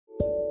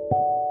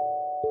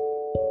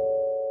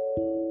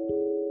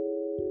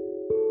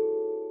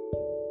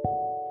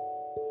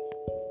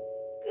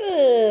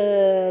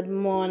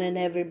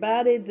morning,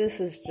 everybody.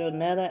 This is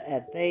Jonetta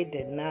at They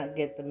Did Not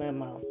Get the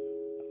Memo.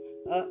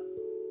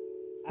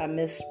 I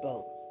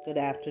misspoke. Good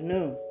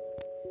afternoon.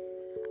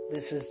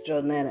 This is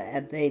Jonetta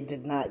at They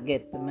Did Not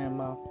Get the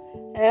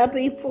Memo.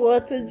 Happy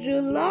 4th of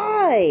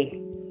July.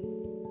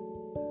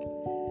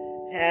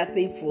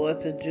 Happy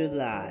 4th of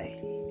July.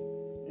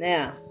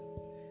 Now,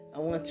 I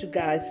want you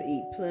guys to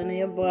eat plenty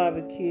of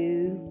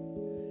barbecue.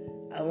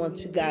 I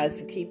want you guys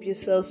to keep your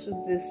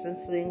social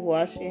distancing,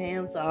 wash your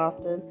hands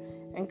often,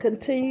 and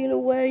continue to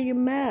wear your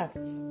mask.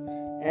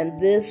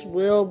 And this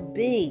will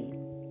be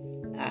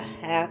a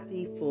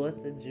happy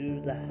 4th of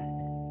July.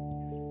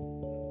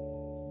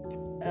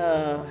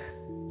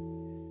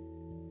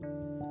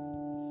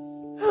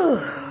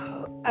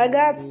 I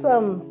got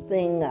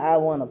something I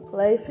want to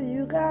play for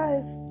you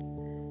guys,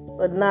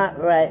 but not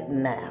right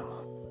now.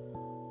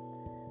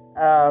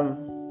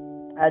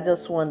 I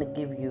just want to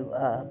give you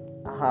a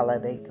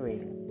holiday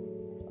greeting.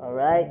 All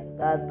right?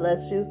 God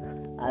bless you.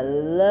 I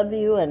love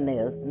you, and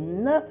there's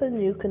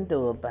nothing you can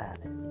do about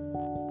it.